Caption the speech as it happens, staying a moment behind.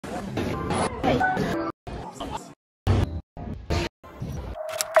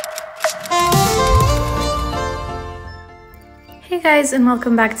guys, and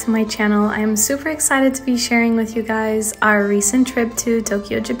welcome back to my channel. I am super excited to be sharing with you guys our recent trip to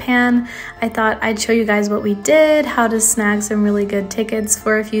Tokyo, Japan. I thought I'd show you guys what we did, how to snag some really good tickets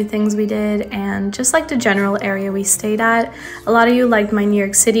for a few things we did, and just like the general area we stayed at. A lot of you liked my New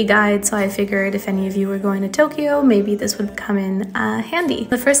York City guide, so I figured if any of you were going to Tokyo, maybe this would come in handy.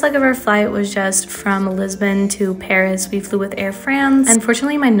 The first leg of our flight was just from Lisbon to Paris. We flew with Air France.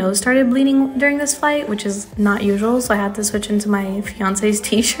 Unfortunately, my nose started bleeding during this flight, which is not usual, so I had to switch into my fiance's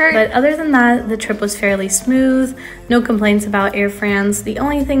t-shirt. But other than that, the trip was fairly smooth. No complaints about Air France. The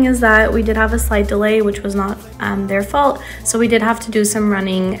only thing is that we did have a slight delay, which was not their fault. So we did have to do some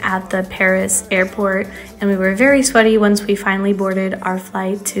running at the Paris airport, and we were very sweaty once we finally boarded our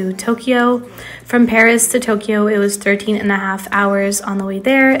flight to Tokyo. From Paris to Tokyo, it was 13.5 hours on the way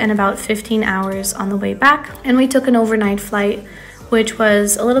there and about 15 hours on the way back. And we took an overnight flight, which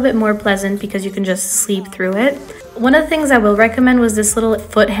was a little bit more pleasant because you can just sleep through it. One of the things I will recommend was this little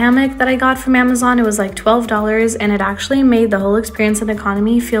foot hammock that I got from Amazon. It was like $12 and it actually made the whole experience in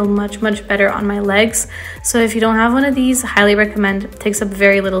economy feel much better on my legs. So if you don't have one of these, highly recommend. It takes up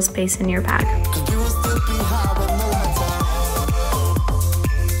very little space in your bag.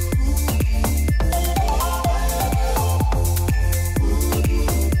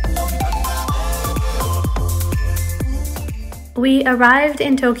 We arrived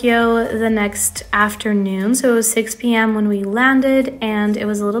in Tokyo the next afternoon, so it was 6 p.m. when we landed, and it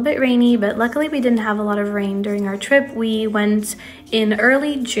was a little bit rainy, but luckily we didn't have a lot of rain during our trip. We went in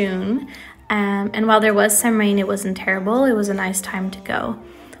early June, and while there was some rain, it wasn't terrible. It was a nice time to go.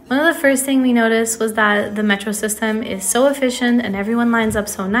 One of the first things we noticed was that the metro system is so efficient and everyone lines up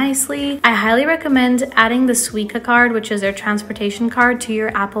so nicely. I highly recommend adding the Suica card, which is their transportation card, to your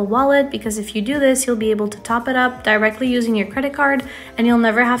Apple Wallet, because if you do this, you'll be able to top it up directly using your credit card and you'll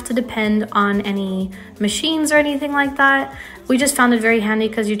never have to depend on any machines or anything like that. We just found it very handy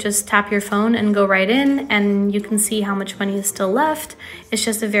because you just tap your phone and go right in and you can see how much money is still left. It's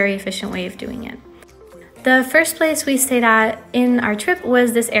just a very efficient way of doing it. The first place we stayed at in our trip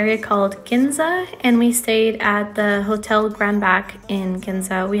was this area called Ginza, and we stayed at the Hotel Grand Back in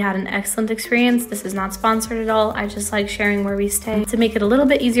Ginza. We had an excellent experience. This is not sponsored at all. I just like sharing where we stay to make it a little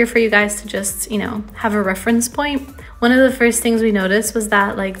bit easier for you guys to just, you know, have a reference point. One of the first things we noticed was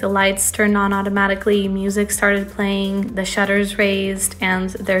that like the lights turned on automatically, music started playing, the shutters raised,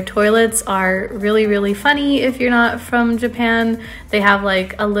 and their toilets are really funny if you're not from Japan. They have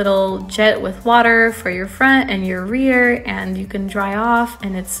like a little jet with water for your front and your rear, and you can dry off,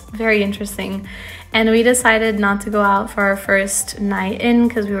 and it's very interesting. And we decided not to go out for our first night in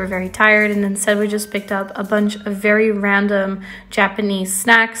because we were very tired, and instead we just picked up a bunch of very random Japanese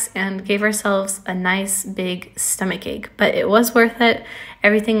snacks and gave ourselves a nice big stomach ache. But it was worth it.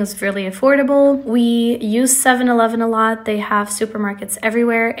 Everything is really affordable. We use 7-Eleven a lot. They have supermarkets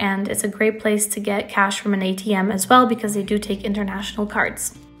everywhere, and it's a great place to get cash from an ATM as well because they do take international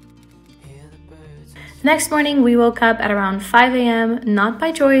cards. Next morning, we woke up at around 5 a.m., not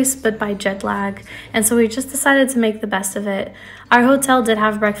by choice, but by jet lag. And so we just decided to make the best of it. Our hotel did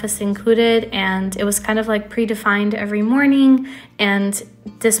have breakfast included, and it was kind of like predefined every morning. And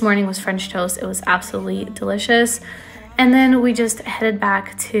this morning was French toast. It was absolutely delicious. And then we just headed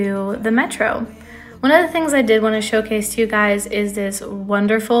back to the metro. One of the things I did want to showcase to you guys is this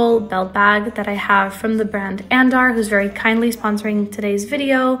wonderful belt bag that I have from the brand Andar, who's very kindly sponsoring today's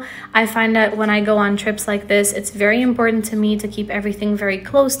video. I find that when I go on trips like this, it's very important to me to keep everything very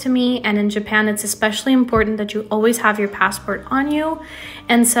close to me. And in Japan, it's especially important that you always have your passport on you.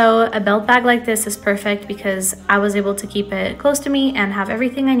 And so a belt bag like this is perfect because I was able to keep it close to me and have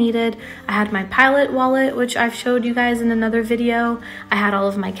everything I needed. I had my Pilot wallet, which I've showed you guys in another video. I had all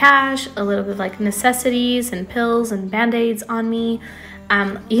of my cash, a little bit of like necessities and pills and band-aids on me,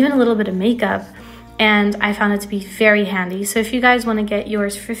 even a little bit of makeup, and I found it to be very handy. So if you guys want to get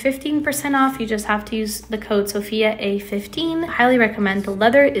yours for 15% off, you just have to use the code Sofia A15. Highly recommend. The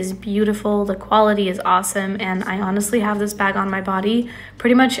leather is beautiful, the quality is awesome, and I honestly have this bag on my body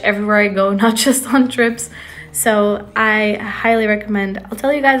pretty much everywhere I go, not just on trips. So I highly recommend. I'll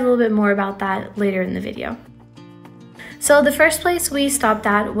tell you guys a little bit more about that later in the video. So the first place we stopped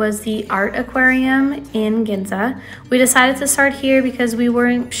at was the Art Aquarium in Ginza. We decided to start here because we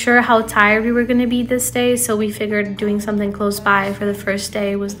weren't sure how tired we were going to be this day, so we figured doing something close by for the first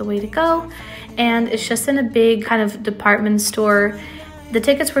day was the way to go. And it's just in a big kind of department store. The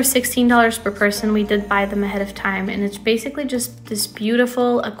tickets were $16 per person. We did buy them ahead of time, and it's basically just this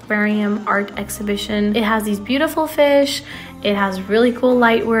beautiful aquarium art exhibition. It has these beautiful fish, It has really cool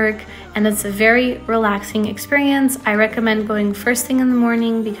light work and it's a very relaxing experience. I recommend going first thing in the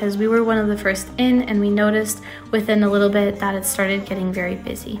morning because we were one of the first in and we noticed within a little bit that it started getting very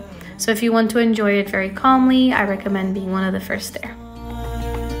busy. So if you want to enjoy it very calmly, I recommend being one of the first there.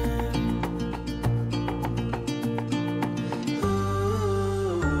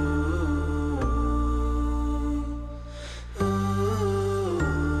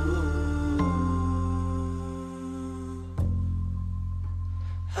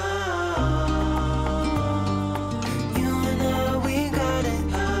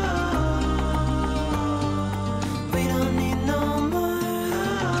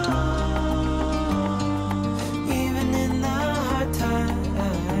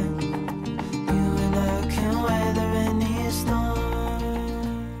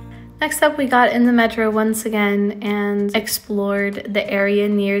 Next up, we got in the metro once again and explored the area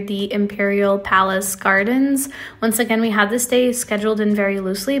near the Imperial Palace Gardens. Once again, we had this day scheduled in very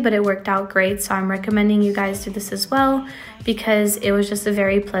loosely, but it worked out great. So I'm recommending you guys do this as well because it was just a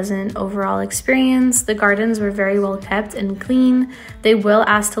very pleasant overall experience. The gardens were very well kept and clean. They will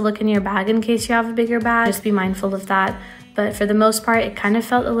ask to look in your bag in case you have a bigger bag. Just be mindful of that. But for the most part, it kind of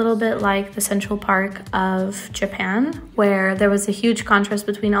felt a little bit like the Central Park of Japan, where there was a huge contrast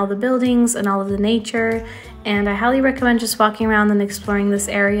between all the buildings and all of the nature. And I highly recommend just walking around and exploring this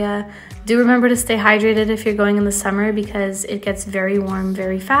area. Do remember to stay hydrated if you're going in the summer because it gets very warm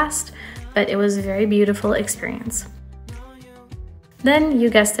very fast, but it was a very beautiful experience. Then, you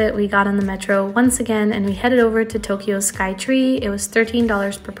guessed it, we got on the metro once again and we headed over to Tokyo Skytree. It was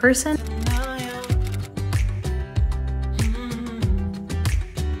 $13 per person.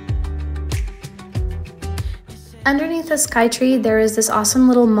 Underneath the Skytree, there is this awesome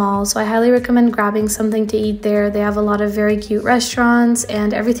little mall, so I highly recommend grabbing something to eat there. They have a lot of very cute restaurants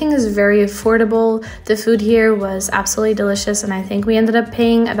and everything is very affordable. The food here was absolutely delicious and I think we ended up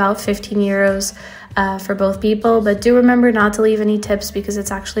paying about 15 euros for both people, but do remember not to leave any tips because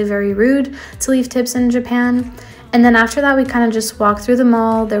it's actually very rude to leave tips in Japan. And then after that, we kind of just walked through the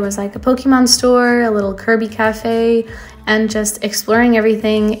mall. There was like a Pokemon store, a little Kirby cafe, and just exploring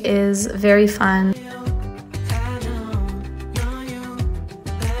everything is very fun.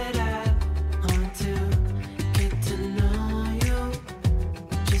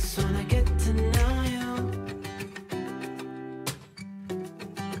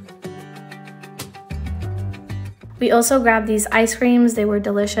 We also grabbed these ice creams. They were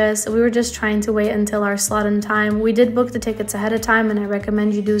delicious. We were just trying to wait until our slot in time. We did book the tickets ahead of time and I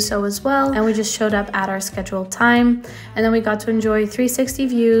recommend you do so as well. And we just showed up at our scheduled time. And then we got to enjoy 360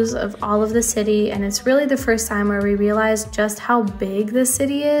 views of all of the city. And it's really the first time where we realized just how big this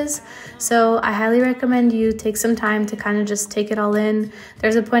city is. So I highly recommend you take some time to kind of just take it all in.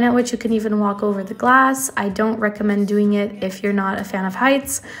 There's a point at which you can even walk over the glass. I don't recommend doing it if you're not a fan of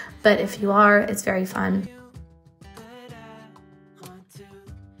heights, but if you are, it's very fun.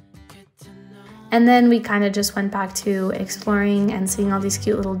 And then we kind of just went back to exploring and seeing all these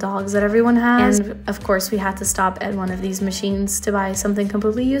cute little dogs that everyone has. And of course, we had to stop at one of these machines to buy something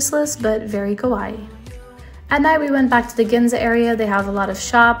completely useless, but very kawaii. At night, we went back to the Ginza area. They have a lot of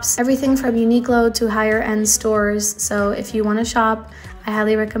shops, everything from Uniqlo to higher end stores. So if you want to shop, I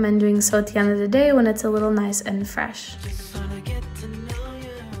highly recommend doing so at the end of the day when it's a little nice and fresh.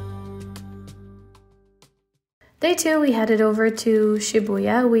 Day 2, we headed over to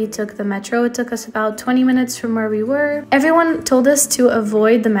Shibuya. We took the metro. It took us about 20 minutes from where we were. Everyone told us to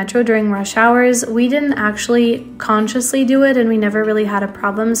avoid the metro during rush hours. We didn't actually consciously do it and we never really had a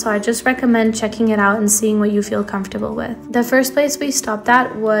problem, so I just recommend checking it out and seeing what you feel comfortable with. The first place we stopped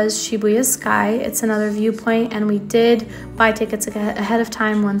at was Shibuya Sky. it's another viewpoint and we did buy tickets ahead of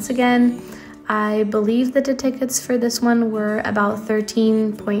time once again. I believe that the tickets for this one were about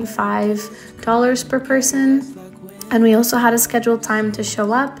 $13.5 per person. And we also had a scheduled time to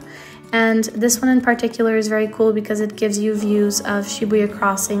show up. And this one in particular is very cool because it gives you views of Shibuya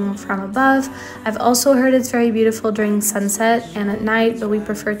Crossing from above. I've also heard it's very beautiful during sunset and at night, but we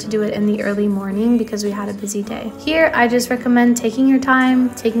prefer to do it in the early morning because we had a busy day. Here, I just recommend taking your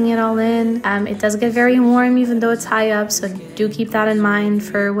time, taking it all in. It does get very warm even though it's high up, so do keep that in mind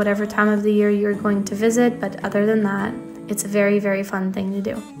for whatever time of the year you're going to visit. But other than that, it's a very, very fun thing to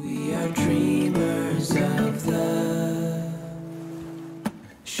do. We are dreamers of the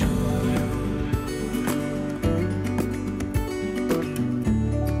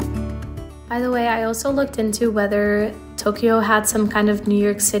By the way, I also looked into whether Tokyo had some kind of New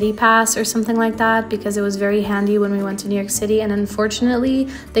York City pass or something like that, because it was very handy when we went to New York City, and unfortunately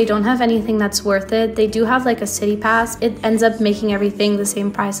they don't have anything that's worth it. They do have like a city pass. It ends up making everything the same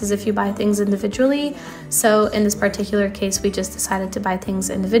price as if you buy things individually. So in this particular case, we just decided to buy things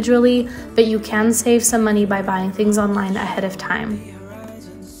individually, but you can save some money by buying things online ahead of time.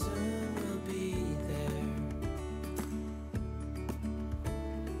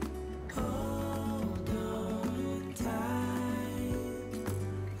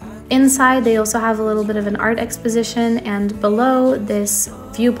 Inside, they also have a little bit of an art exposition, and below this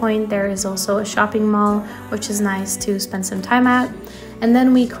viewpoint, there is also a shopping mall, which is nice to spend some time at. And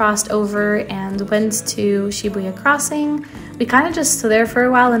then we crossed over and went to Shibuya Crossing. We kind of just stood there for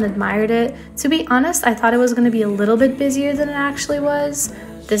a while and admired it. To be honest, I thought it was going to be a little bit busier than it actually was.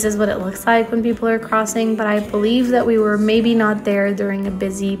 This is what it looks like when people are crossing, but I believe that we were maybe not there during a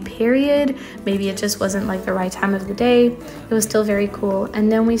busy period. Maybe it just wasn't like the right time of the day. It was still very cool. And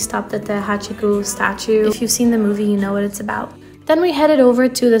then we stopped at the Hachiku statue. If you've seen the movie, you know what it's about. Then we headed over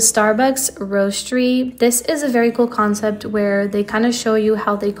to the Starbucks Roastery. This is a very cool concept where they kind of show you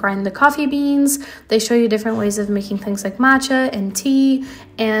how they grind the coffee beans. They show you different ways of making things like matcha and tea.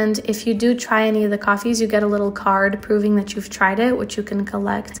 And if you do try any of the coffees, you get a little card proving that you've tried it, which you can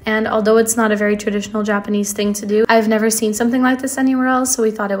collect. And although it's not a very traditional Japanese thing to do, I've never seen something like this anywhere else, so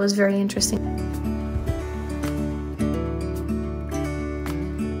we thought it was very interesting.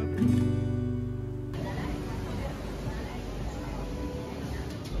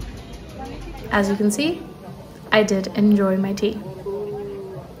 As you can see, I did enjoy my tea.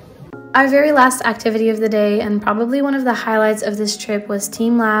 Our very last activity of the day, and probably one of the highlights of this trip, was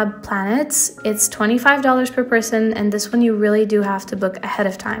Team Lab Planets. It's $25 per person, and this one you really do have to book ahead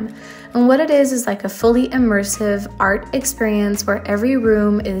of time. And what it is like a fully immersive art experience where every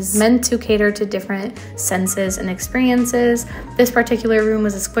room is meant to cater to different senses and experiences. This particular room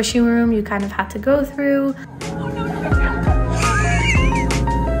was a squishy room you kind of had to go through.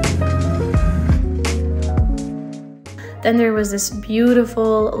 Then there was this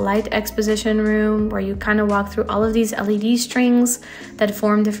beautiful light exposition room where you kind of walk through all of these LED strings that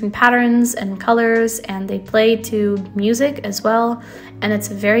form different patterns and colors, and they play to music as well. And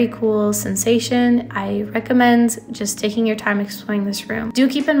it's a very cool sensation. I recommend just taking your time exploring this room. Do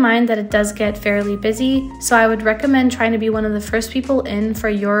keep in mind that it does get fairly busy, so I would recommend trying to be one of the first people in for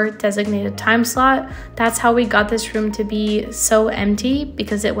your designated time slot. That's how we got this room to be so empty,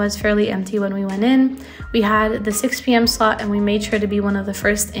 because it was fairly empty when we went in. We had the 6 p.m. slot, and we made sure to be one of the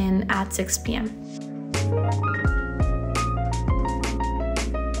first in at 6 p.m.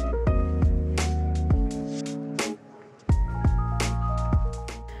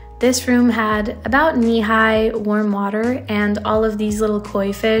 This room had about knee-high warm water, and all of these little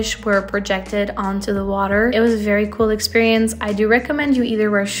koi fish were projected onto the water. It was a very cool experience. I do recommend you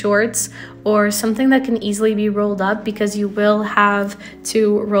either wear shorts or something that can easily be rolled up, because you will have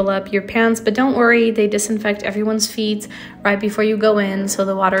to roll up your pants. But don't worry, they disinfect everyone's feet right before you go in, so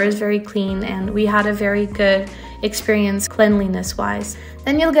the water is very clean, and we had a very good experience cleanliness wise.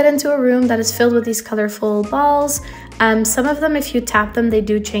 Then you'll get into a room that is filled with these colorful balls. Some of them, if you tap them, they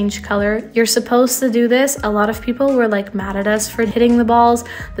do change color. You're supposed to do this. A lot of people were like mad at us for hitting the balls,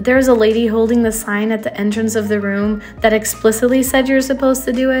 but there was a lady holding the sign at the entrance of the room that explicitly said you're supposed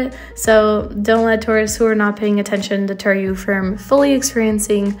to do it. So don't let tourists who are not paying attention deter you from fully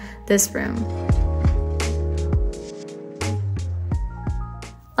experiencing this room.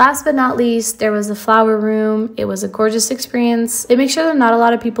 Last but not least, there was the flower room. It was a gorgeous experience. They make sure that not a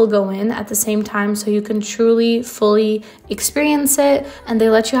lot of people go in at the same time, so you can truly, fully experience it. And they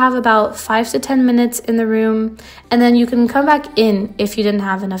let you have about 5 to 10 minutes in the room, and then you can come back in if you didn't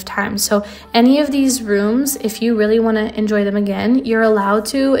have enough time. So any of these rooms, if you really want to enjoy them again, you're allowed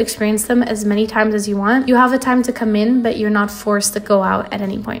to experience them as many times as you want. You have a time to come in, but you're not forced to go out at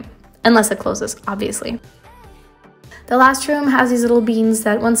any point, unless it closes, obviously. The last room has these little beans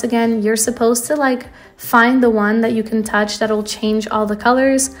that, once again, you're supposed to like find the one that you can touch that'll change all the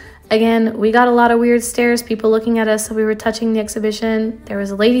colors. Again, we got a lot of weird stares, people looking at us, so we were touching the exhibition. There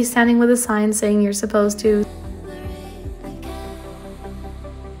was a lady standing with a sign saying you're supposed to.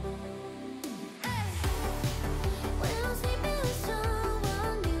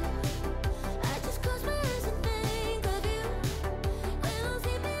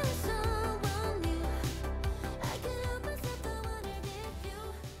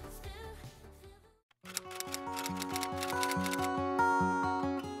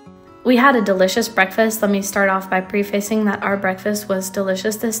 We had a delicious breakfast. Let me start off by prefacing that our breakfast was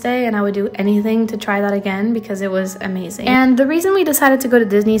delicious this day, and I would do anything to try that again because it was amazing. And the reason we decided to go to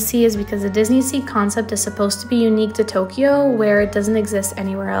Disney Sea is because the Disney Sea concept is supposed to be unique to Tokyo, where it doesn't exist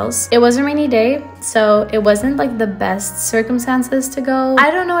anywhere else. It was a rainy day, so it wasn't like the best circumstances to go. I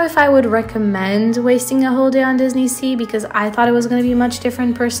don't know if I would recommend wasting a whole day on Disney Sea because I thought it was going to be much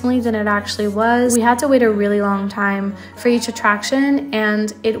different personally than it actually was. We had to wait a really long time for each attraction,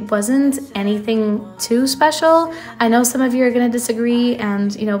 and it wasn't anything too special. I know some of you are going to disagree,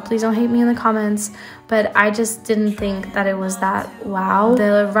 and you know, please don't hate me in the comments, but I just didn't think that it was that wow.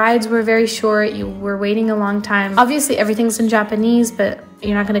 The rides were very short. You were waiting a long time. Obviously everything's in Japanese, but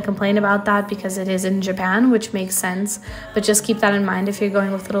you're not going to complain about that because it is in Japan, which makes sense. But just keep that in mind if you're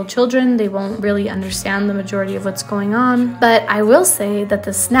going with little children. They won't really understand the majority of what's going on. But I will say that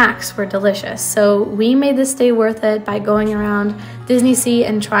the snacks were delicious. So we made this day worth it by going around Disney Sea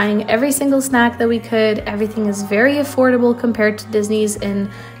and trying every single snack that we could. Everything is very affordable compared to Disney's in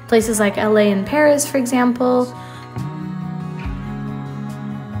places like LA and Paris, for example.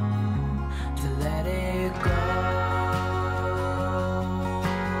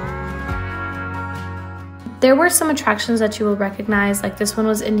 There were some attractions that you will recognize, like this one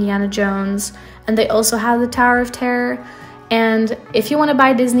was Indiana Jones, and they also had the Tower of Terror. And if you want to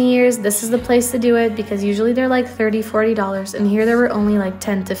buy Disney ears, this is the place to do it because usually they're like $30–40, and here there were only like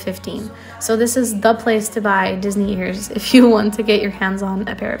 $10 to $15. So this is the place to buy Disney ears if you want to get your hands on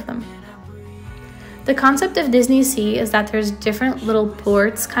a pair of them. The concept of Disney Sea is that there's different little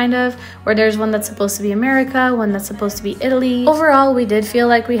ports, kind of, where there's one that's supposed to be America, one that's supposed to be Italy. Overall, we did feel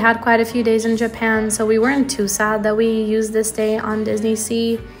like we had quite a few days in Japan, so we weren't too sad that we used this day on Disney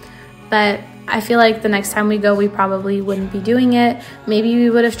Sea. But I feel like the next time we go, we probably wouldn't be doing it. Maybe we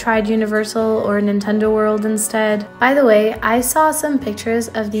would have tried Universal or Nintendo World instead. By the way, I saw some pictures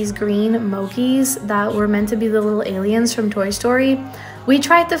of these green Mokis that were meant to be the little aliens from Toy Story. We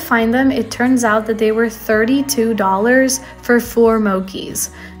tried to find them. It turns out that they were $32 for 4 Mokis.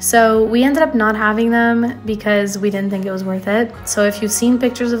 So we ended up not having them because we didn't think it was worth it. So if you've seen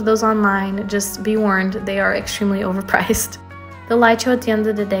pictures of those online, just be warned, they are extremely overpriced. The light show at the end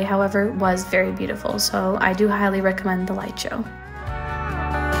of the day, however, was very beautiful. So I do highly recommend the light show.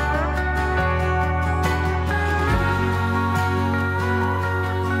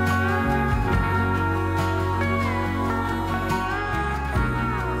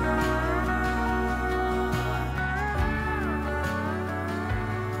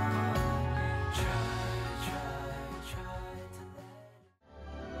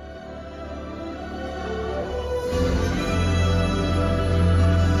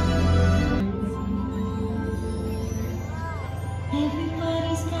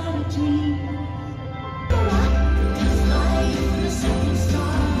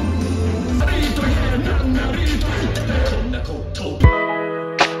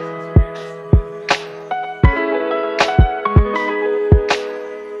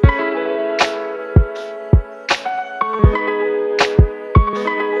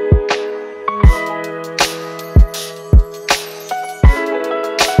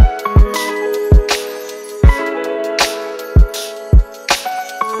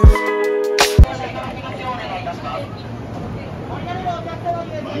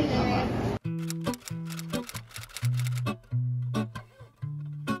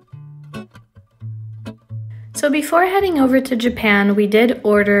 So before heading over to Japan, we did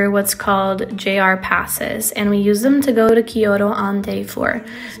order what's called JR passes, and we use them to go to Kyoto on day 4.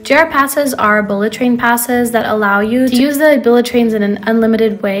 JR passes are bullet train passes that allow you to use the bullet trains in an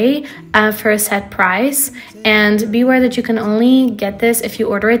unlimited way for a set price. And beware that you can only get this if you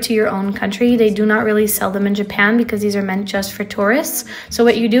order it to your own country. They do not really sell them in Japan because these are meant just for tourists. So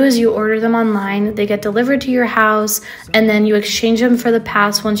what you do is you order them online, they get delivered to your house, and then you exchange them for the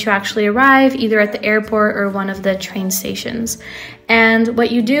pass once you actually arrive, either at the airport or one of the train stations. And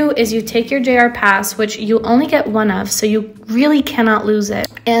what you do is you take your JR pass, which you only get one of, so you really cannot lose it,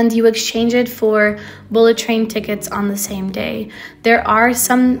 and you exchange it for bullet train tickets on the same day. There are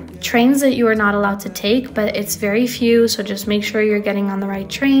some trains that you are not allowed to take, but it's very few, so just make sure you're getting on the right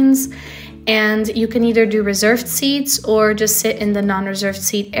trains. And you can either do reserved seats or just sit in the non-reserved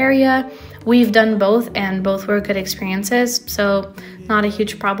seat area. We've done both, and both were good experiences, so not a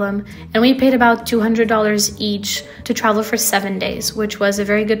huge problem. And we paid about $200 each to travel for 7 days, which was a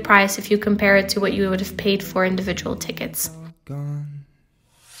very good price if you compare it to what you would have paid for individual tickets.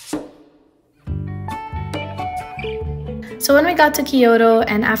 So when we got to Kyoto,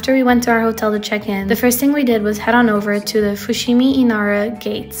 and after we went to our hotel to check in, the first thing we did was head on over to the Fushimi Inara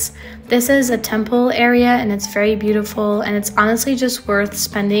gates. This is a temple area and it's very beautiful, and it's honestly just worth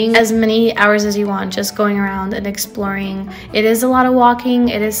spending as many hours as you want just going around and exploring. It is a lot of walking,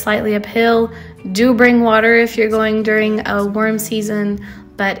 it is slightly uphill. Do bring water if you're going during a warm season,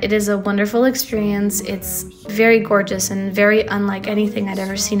 but it is a wonderful experience. It's very gorgeous and very unlike anything I'd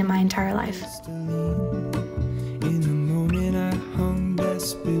ever seen in my entire life. In the moment I hung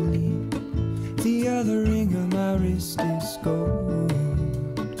desperately, the other ring on my wrist is gold,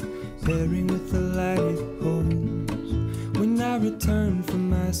 pairing with the light it holds. When I return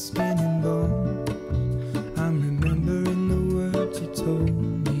from my skin and bones, I'm remembering the words you told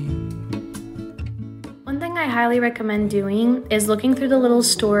me. One thing I highly recommend doing is looking through the little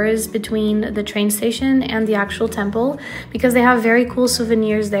stores between the train station and the actual temple, because they have very cool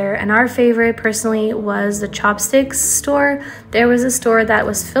souvenirs there. And our favorite personally was the chopsticks store. There was a store that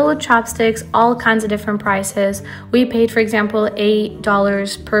was filled with chopsticks, all kinds of different prices. We paid, for example,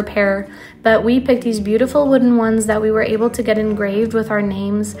 $8 per pair, but we picked these beautiful wooden ones that we were able to get engraved with our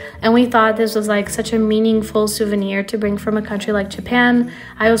names, and we thought this was like such a meaningful souvenir to bring from a country like Japan.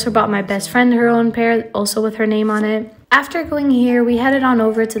 I also bought my best friend her own pair, also with her name on it. After going here, we headed on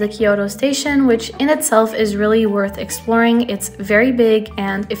over to the Kyoto station, which in itself is really worth exploring. It's very big,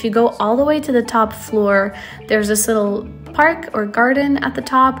 and if you go all the way to the top floor, there's this little park or garden at the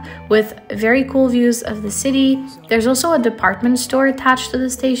top with very cool views of the city. There's also a department store attached to the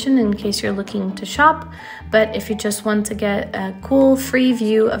station in case you're looking to shop, but if you just want to get a cool free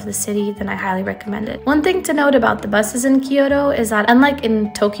view of the city, then I highly recommend it. One thing to note about the buses in Kyoto is that unlike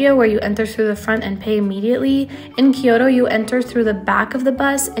in Tokyo where you enter through the front and pay immediately, in Kyoto you enter through the back of the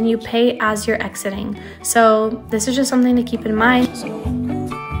bus and you pay as you're exiting. So this is just something to keep in mind.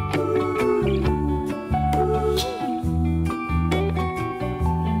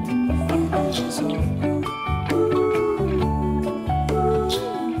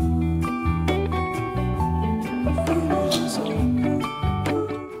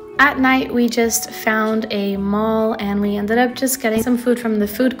 At night, we just found a mall and we ended up just getting some food from the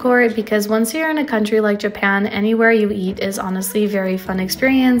food court, because once you're in a country like Japan, anywhere you eat is honestly a very fun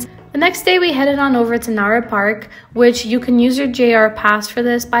experience. The next day, we headed on over to Nara Park, which you can use your JR pass for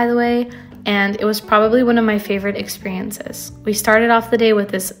this, by the way, and it was probably one of my favorite experiences. We started off the day with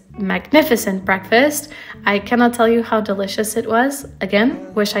this magnificent breakfast. I cannot tell you how delicious it was.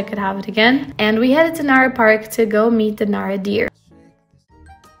 Again, wish I could have it again. And we headed to Nara Park to go meet the Nara deer.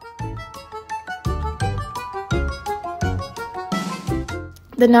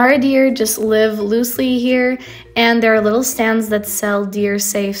 The Nara deer just live loosely here, and there are little stands that sell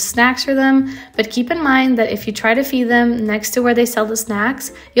deer-safe snacks for them, but keep in mind that if you try to feed them next to where they sell the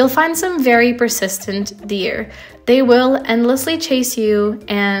snacks, you'll find some very persistent deer. They will endlessly chase you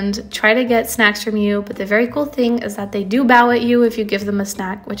and try to get snacks from you, but the very cool thing is that they do bow at you if you give them a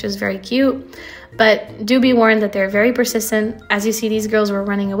snack, which is very cute. But do be warned that they're very persistent. As you see, these girls were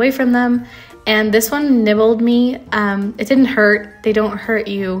running away from them, and this one nibbled me. It didn't hurt. They don't hurt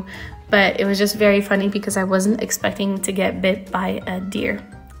you, but it was just very funny because I wasn't expecting to get bit by a deer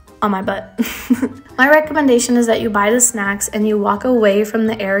on my butt. My recommendation is that you buy the snacks and you walk away from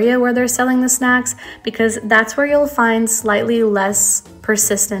the area where they're selling the snacks, because that's where you'll find slightly less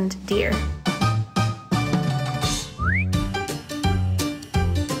persistent deer.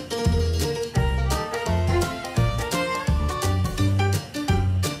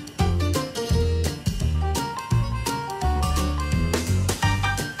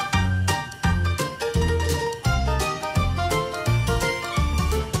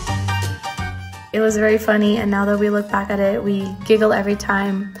 It was very funny, and now that we look back at it, we giggle every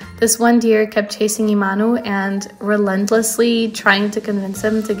time. This one deer kept chasing Imanu and relentlessly trying to convince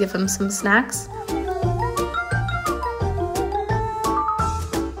him to give him some snacks.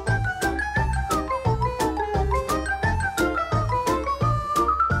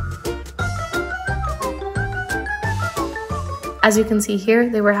 As you can see here,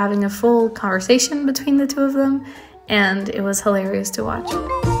 they were having a full conversation between the two of them, and it was hilarious to watch.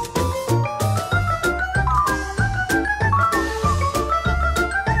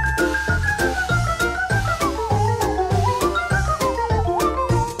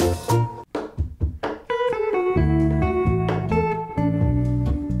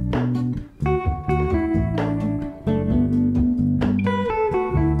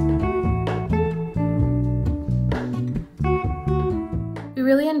 We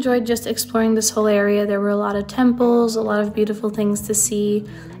really enjoyed just exploring this whole area. There were a lot of temples, a lot of beautiful things to see.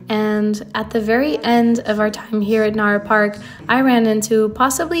 And at the very end of our time here at Nara Park, I ran into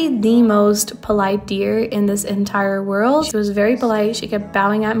possibly the most polite deer in this entire world. She was very polite. She kept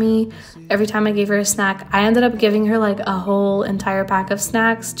bowing at me every time I gave her a snack. I ended up giving her like a whole entire pack of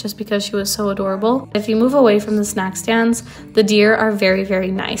snacks just because she was so adorable. If you move away from the snack stands, the deer are very, very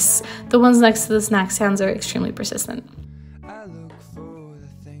nice. The ones next to the snack stands are extremely persistent.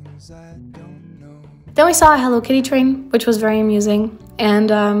 Then we saw a Hello Kitty train, which was very amusing. And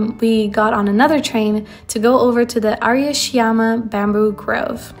we got on another train to go over to the Arashiyama Bamboo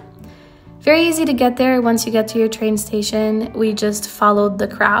Grove. Very easy to get there. Once you get to your train station, we just followed the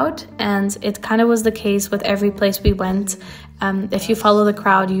crowd, and it kind of was the case with every place we went. If you follow the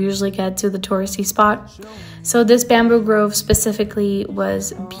crowd, you usually get to the touristy spot. So this bamboo grove specifically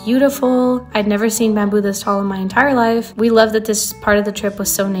was beautiful. I'd never seen bamboo this tall in my entire life. We loved that this part of the trip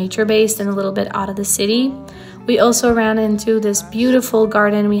was so nature-based and a little bit out of the city. We also ran into this beautiful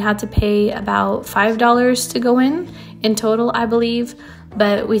garden. We had to pay about $5 to go in total, I believe.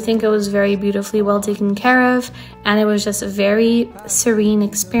 But we think it was very beautifully well taken care of, and it was just a very serene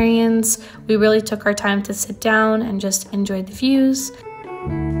experience. We really took our time to sit down and just enjoy the views.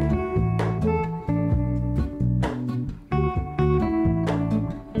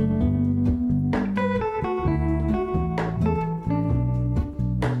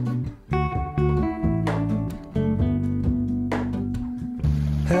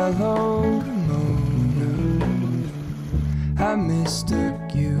 Hello, Mona. I mistook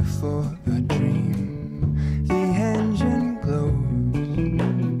you for a dream. The engine glows,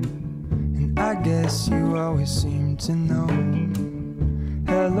 and I guess you always seem to know.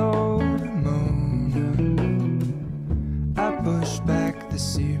 Hello, Mona. I push back the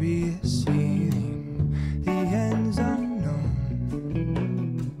serious feeling. The end's unknown.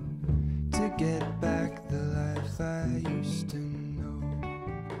 To get back the life I used to know.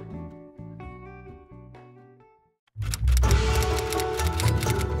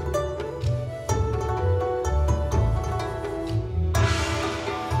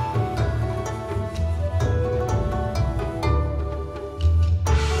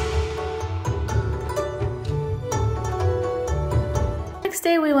 Next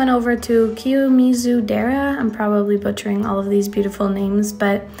day we went over to Kiyomizu-dera. I'm probably butchering all of these beautiful names,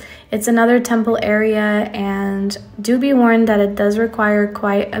 but it's another temple area, and do be warned that it does require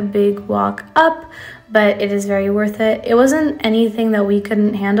quite a big walk up, but it is very worth it. It wasn't anything that we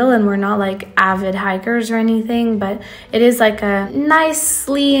couldn't handle, and we're not like avid hikers or anything, but it is like a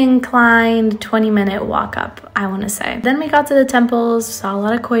nicely inclined 20-minute walk up, I want to say. Then we got to the temples, saw a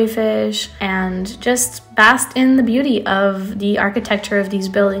lot of koi fish, and just basked in the beauty of the architecture of these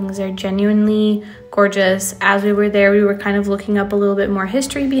buildings. They're genuinely gorgeous. As we were there, we were kind of looking up a little bit more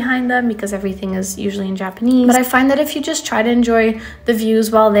history behind them because everything is usually in Japanese. But I find that if you just try to enjoy the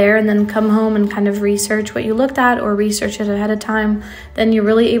views while there and then come home and kind of research what you looked at or research it ahead of time, then you're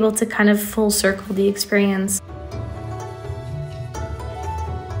really able to kind of full circle the experience.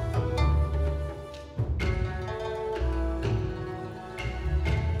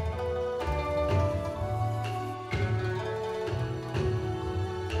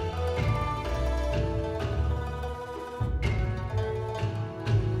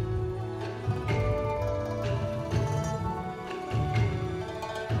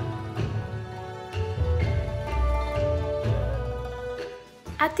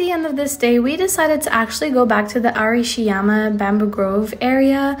 At the end of this day, we decided to actually go back to the Arashiyama Bamboo Grove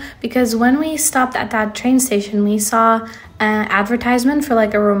area because when we stopped at that train station, we saw an advertisement for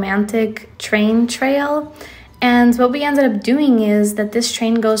like a romantic train trail. And what we ended up doing is that this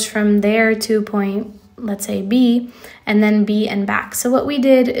train goes from there to point, let's say B, and then B and back. So what we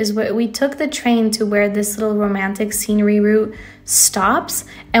did is we took the train to where this little romantic scenery route stops,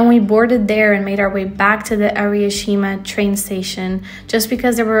 and we boarded there and made our way back to the Arashiyama train station just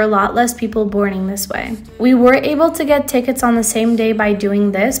because there were a lot less people boarding this way. We were able to get tickets on the same day by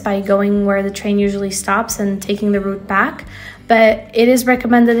doing this, by going where the train usually stops and taking the route back. But it is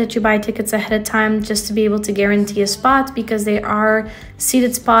recommended that you buy tickets ahead of time just to be able to guarantee a spot because they are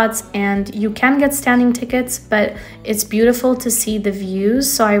seated spots and you can get standing tickets, but it's beautiful to see the views,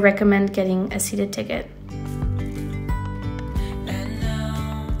 so I recommend getting a seated ticket.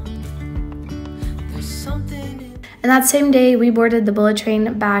 And that same day, we boarded the bullet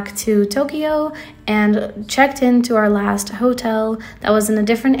train back to Tokyo and checked into our last hotel that was in a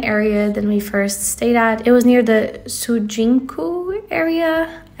different area than we first stayed at. It was near the Sujinku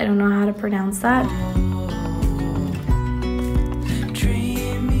area. I don't know how to pronounce that.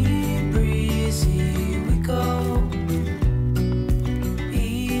 Dreamy, breezy, we go.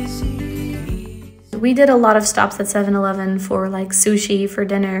 we did a lot of stops at 7-Eleven for like sushi for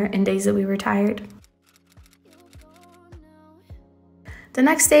dinner in days that we were tired. The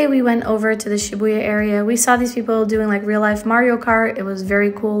next day we went over to the Shibuya area. We saw these people doing like real life Mario Kart. It was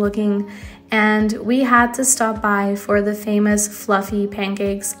very cool looking. And we had to stop by for the famous fluffy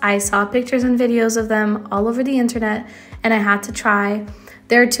pancakes. I saw pictures and videos of them all over the internet and I had to try.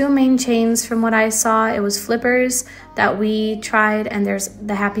 There are two main chains from what I saw. It was Flippers that we tried and there's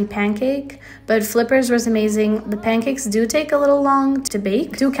the Happy Pancake. But Flippers was amazing. The pancakes do take a little long to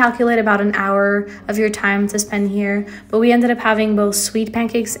bake. Do calculate about an hour of your time to spend here. But we ended up having both sweet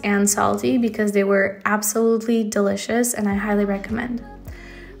pancakes and salty because they were absolutely delicious and I highly recommend.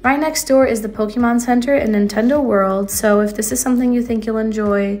 Right next door is the Pokemon Center in Nintendo World, so if this is something you think you'll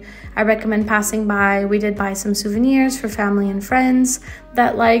enjoy, I recommend passing by. We did buy some souvenirs for family and friends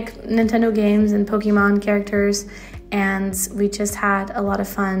that like Nintendo games and Pokemon characters, and we just had a lot of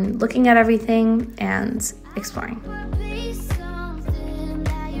fun looking at everything and exploring.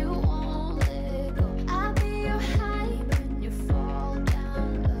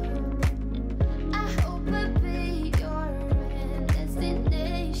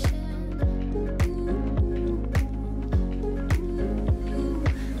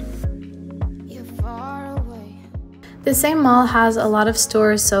 The same mall has a lot of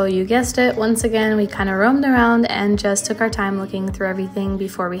stores, so you guessed it, once again we kind of roamed around and just took our time looking through everything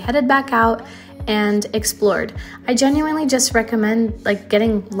before we headed back out and explored. I genuinely just recommend like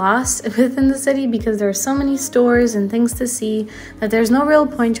getting lost within the city because there are so many stores and things to see that there's no real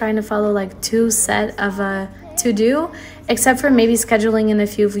point trying to follow like two set of a to-do, except for maybe scheduling in a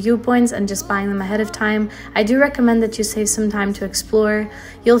few viewpoints and just buying them ahead of time. I do recommend that you save some time to explore.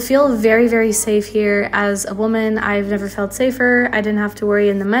 You'll feel very, very safe here. As a woman, I've never felt safer. I didn't have to worry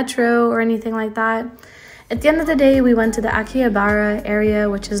in the metro or anything like that. At the end of the day, we went to the Akihabara area,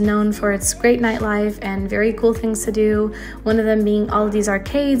 which is known for its great nightlife and very cool things to do, one of them being all of these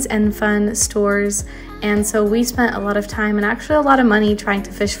arcades and fun stores. And so we spent a lot of time and actually a lot of money trying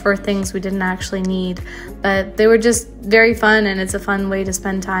to fish for things we didn't actually need, but they were just very fun and it's a fun way to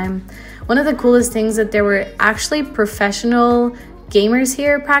spend time. One of the coolest things that there were actually professional gamers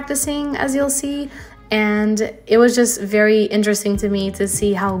here practicing, as you'll see, and it was just very interesting to me to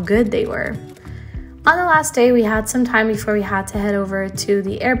see how good they were. On the last day, we had some time before we had to head over to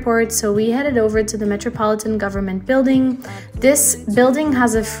the airport, so we headed over to the Metropolitan Government Building. This building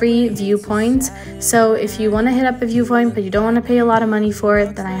has a free viewpoint, so if you want to hit up a viewpoint but you don't want to pay a lot of money for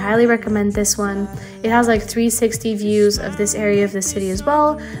it, then I highly recommend this one. It has like 360 views of this area of the city as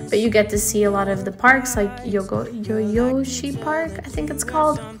well, but you get to see a lot of the parks like Yoyoshi Park, I think it's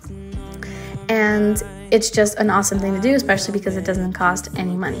called. And it's just an awesome thing to do, especially because it doesn't cost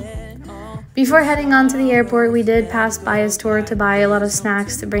any money. Before heading on to the airport, we did pass by a store to buy a lot of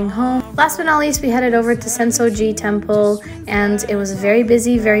snacks to bring home. Last but not least, we headed over to Sensoji Temple, and it was a very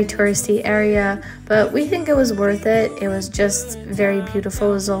busy, very touristy area, but we think it was worth it. It was just very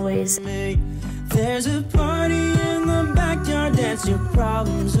beautiful as always. There's a party in the backyard, dance your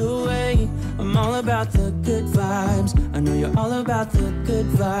problems away. I'm all about the good vibes. I know you're all about the good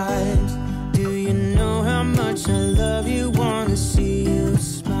vibes. Do you know how much I love you? Wanna see you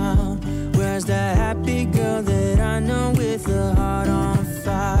smile. Where's that happy girl that I know with a heart on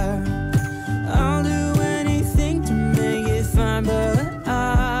fire? I'll do anything to make it fine, but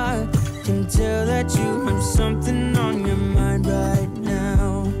I can tell that you have something on your mind right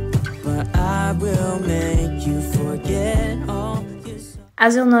now. But I will make you forget all.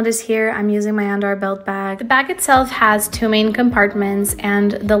 As you'll notice here, I'm using my underwear belt bag. The bag itself has two main compartments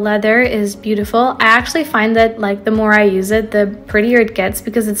and the leather is beautiful. I actually find that like the more I use it, the prettier it gets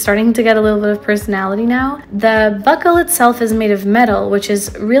because it's starting to get a little bit of personality now. The buckle itself is made of metal, which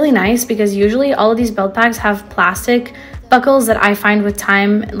is really nice because usually all of these belt bags have plastic buckles that I find with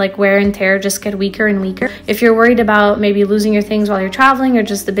time, like wear and tear, just get weaker and weaker. If you're worried about maybe losing your things while you're traveling or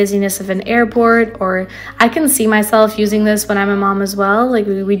just the busyness of an airport, or I can see myself using this when I'm a mom as well. Like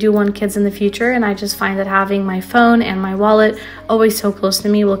we do want kids in the future, and I just find that having my phone and my wallet always so close to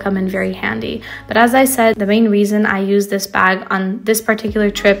me will come in very handy. But as I said, the main reason I use this bag on this particular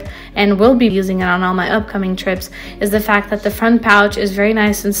trip and will be using it on all my upcoming trips is the fact that the front pouch is very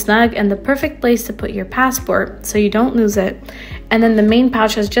nice and snug and the perfect place to put your passport so you don't lose it. And then the main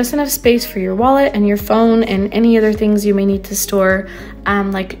pouch has just enough space for your wallet and your phone and any other things you may need to store,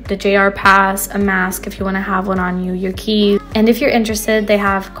 like the JR pass, a mask if you want to have one on you, your keys. And if you're interested, they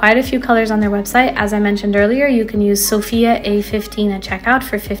have quite a few colors on their website. As I mentioned earlier, you can use Sofia A15 at checkout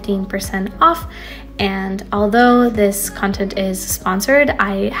for 15% off. And although this content is sponsored,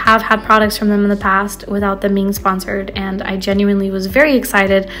 I have had products from them in the past without them being sponsored, and I genuinely was very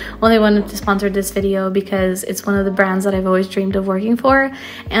excited when they wanted to sponsor this video because it's one of the brands that I've always dreamed of working for.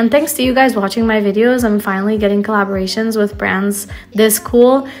 And thanks to you guys watching my videos, I'm finally getting collaborations with brands this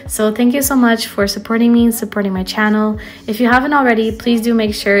cool. So thank you so much for supporting me and supporting my channel. If you haven't already, please do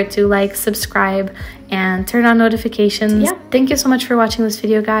make sure to like, subscribe, and turn on notifications. Yeah, thank you so much for watching this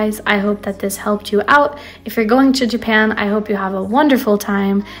video, guys. I hope that this helped you out. If you're going to Japan, I hope you have a wonderful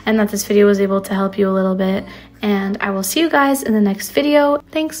time and that this video was able to help you a little bit. And I will see you guys in the next video.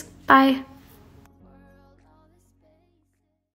 Thanks. Bye.